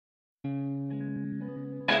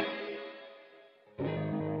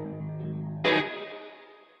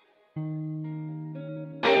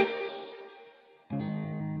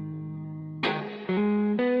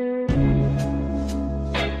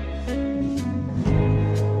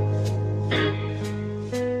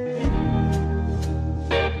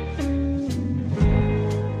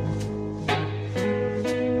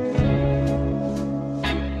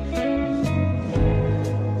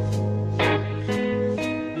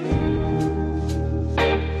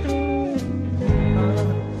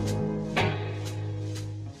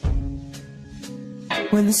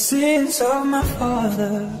when the sins of my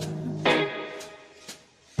father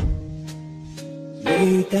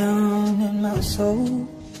lay down in my soul,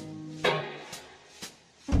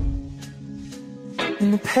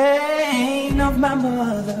 and the pain of my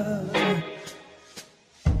mother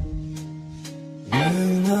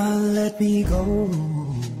will not let me go.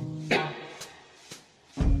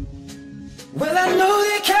 Well, I know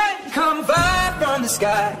they can't come fire from the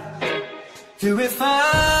sky to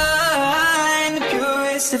refine the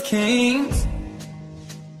purest of kings.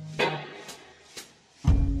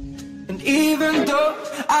 And even though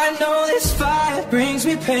I know this fire brings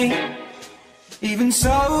me pain, even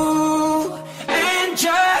so, and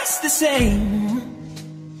just the same,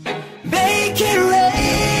 make it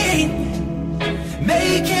rain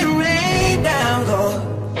down, Lord,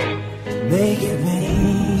 make it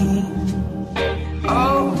rain,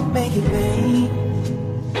 oh, make it rain.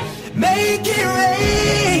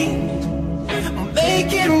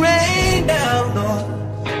 Make it rain down, Lord.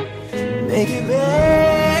 Make it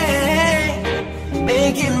rain.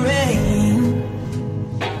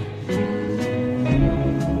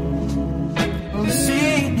 Oh, the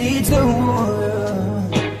sea needs the water,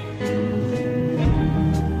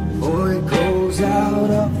 or it goes out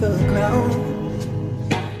of the ground.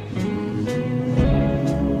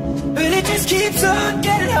 But it just keeps on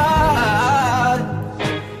getting hard.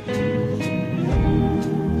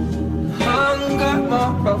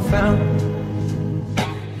 More profound.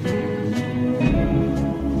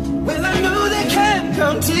 Well, I know they can't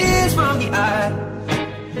come tears from the eye,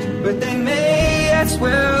 but they may as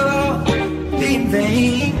well be in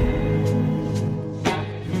vain.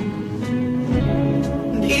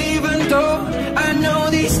 And even though I know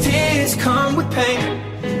these tears come with pain,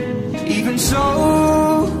 even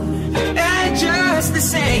so, and just the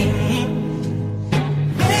same,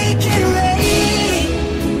 make it rain.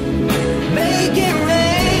 Make it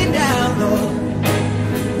rain down, Lord.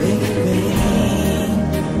 Make it rain.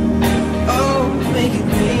 Oh, make it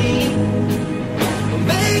rain.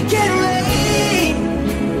 Make it rain.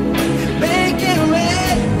 Make it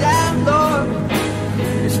rain down, Lord.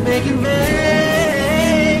 Just make it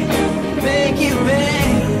rain. Make it rain.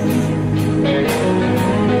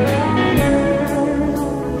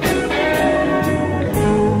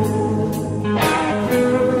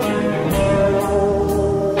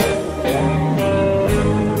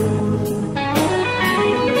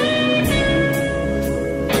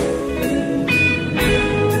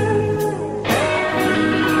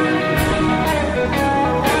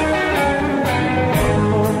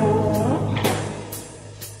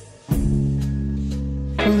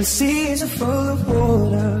 The seas are full of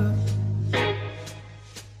water,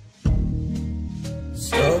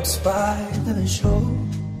 strokes by the shore,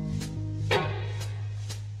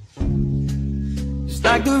 just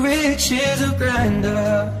like the riches of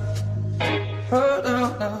grandeur. Oh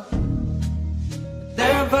no, no,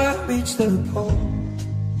 never reach the pole.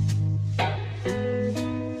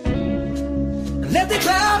 And let the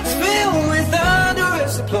clouds fill with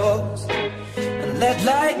thunderous applause, and let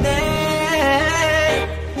lightning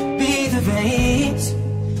be the veins,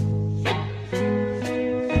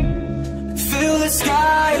 fill the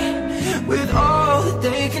sky with all that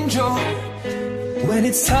they can draw when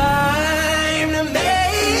it's time to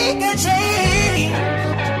make a change.